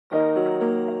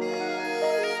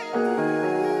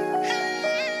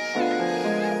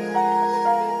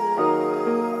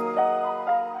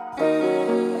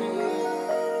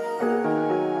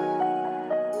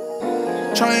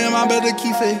Trying my best to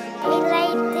keep faith.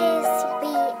 Like this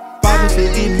beat. Father,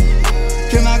 forgive me.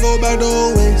 Can I go back to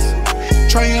old ways?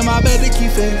 Trying my best to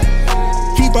keep faith.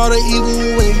 Keep all the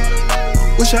evil away.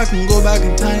 Wish I can go back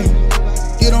in time.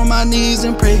 Get on my knees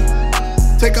and pray.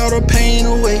 Take all the pain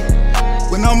away.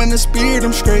 When I'm in the spirit,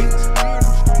 I'm straight.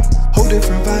 Whole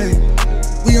different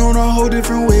vibe. We on a whole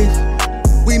different wave.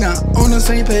 We not on the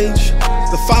same page.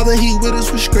 The Father, He with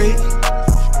us was great.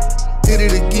 Did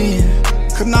it again.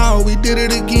 Kanal, we did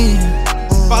it again.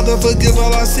 Father, forgive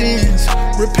all our sins.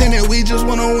 Repentant, we just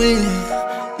wanna win.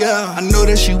 Yeah, I know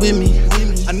that she with me.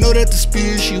 I know that the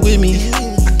spirit, she with me.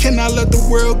 I cannot let the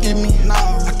world get me.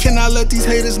 I cannot let these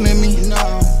haters near me.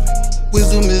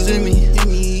 Wisdom is in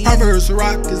me. Proverbs,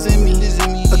 rock is in me.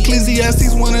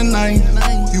 Ecclesiastes 1:9.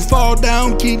 You fall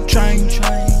down, keep trying.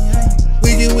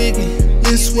 Wicked, wicked.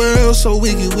 This world so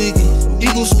wicked, wicked.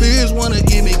 Evil spirits wanna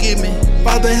give me.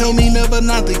 Father, help me never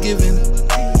not to give in.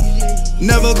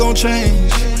 Never gon'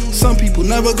 change. Some people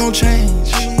never gon'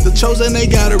 change. The chosen, they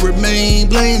gotta remain.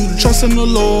 Blame, trust in the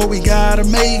Lord, we gotta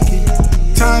make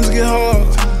it. Times get hard,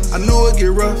 I know it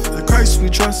get rough. In Christ we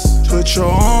trust. Put your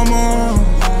arm on.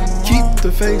 Keep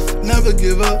the faith, never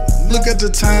give up. Look at the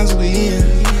times we in.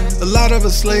 A lot of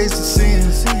us slaves to sin.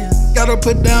 Gotta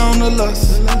put down the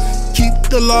lust. Keep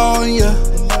the law in ya.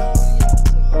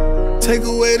 Take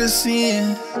away the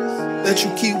sin that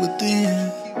you keep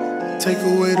within. Take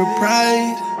away the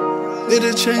pride,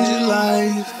 it'll change your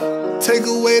life. Take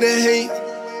away the hate,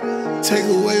 take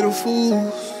away the fools.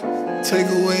 Take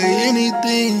away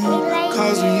anything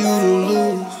causing you to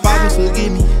lose. Father,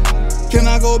 forgive me. Can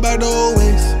I go back to old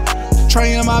ways?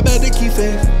 Trying my best to keep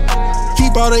faith.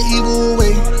 Keep all the evil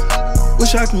away.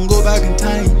 Wish I can go back in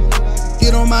time.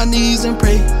 Get on my knees and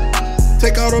pray.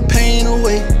 Take all the pain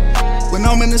away. When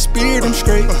I'm in the spirit, I'm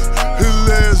straight.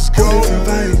 Let's go. Whole different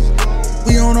vibes.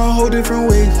 We on a whole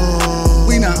different wave.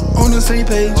 We not on the same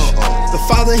page. The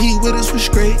Father, He with us was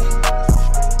great.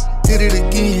 Did it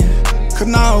again.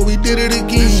 Kanal, we did it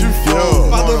again.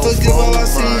 Father, forgive all our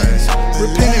sins.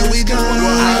 Repentant, we just wanna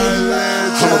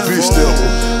I'm a beast devil.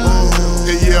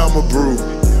 Yeah, I'm a brew.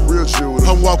 Real chill with it.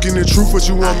 I'm walking in truth, what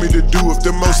you want me to do. If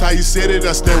the Most High He said it,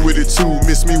 I stand with it too.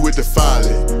 Miss me with the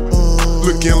folly.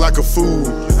 Looking like a fool.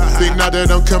 Think not that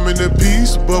I'm coming to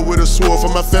peace, but with a sword for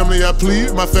my family I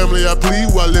plead. My family I plead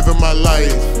while living my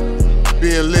life.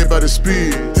 Being led by the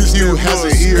Spirit. He who has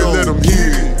an ear, let him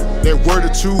hear it. That word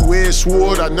or two-edged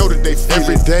sword, I know that they feel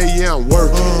every day, yeah, I'm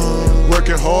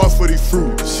working hard for these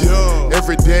fruits.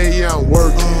 Every day, yeah, I'm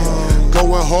working.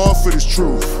 Going hard for this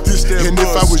truth. And if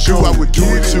I was you, I would do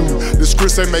it too. The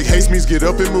scripts say make haste means get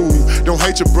up and move. Don't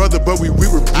hate your brother, but we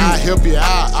rebuke. I help you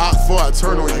out, before I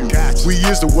turn on you. We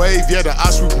is the wave, yeah, the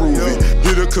ox we prove it.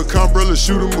 Get a cucumber, let's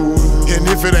shoot a move. And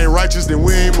if it ain't righteous, then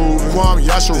we ain't moving. Kwam,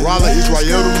 Yasharala,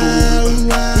 Israel to move.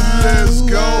 Let's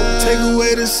go. Take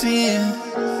away the sin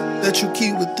that you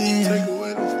keep within.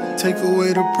 Take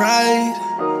away the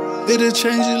pride, it'll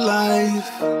change your life.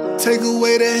 Take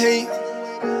away the hate,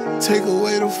 take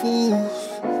away the fools.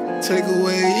 Take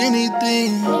away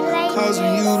anything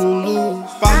causing you to lose.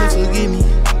 Father, forgive me.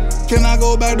 Can I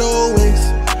go back to old ways?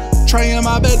 Trying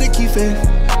my best to keep faith.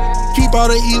 Keep all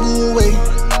the evil away.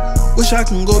 Wish I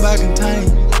can go back in time.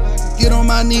 Get on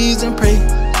my knees and pray.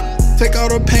 Take all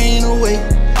the pain away.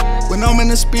 When I'm in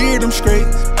the spirit, I'm straight.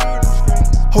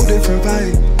 Whole different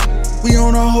vibe. We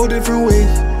on a whole different wave.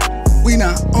 We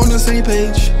not on the same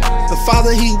page. The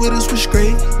Father, He with us was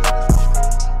great.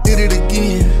 Did it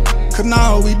again.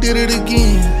 Kanal, we did it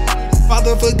again.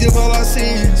 Father, forgive all our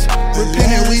sins.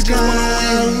 Repentant, we just wanna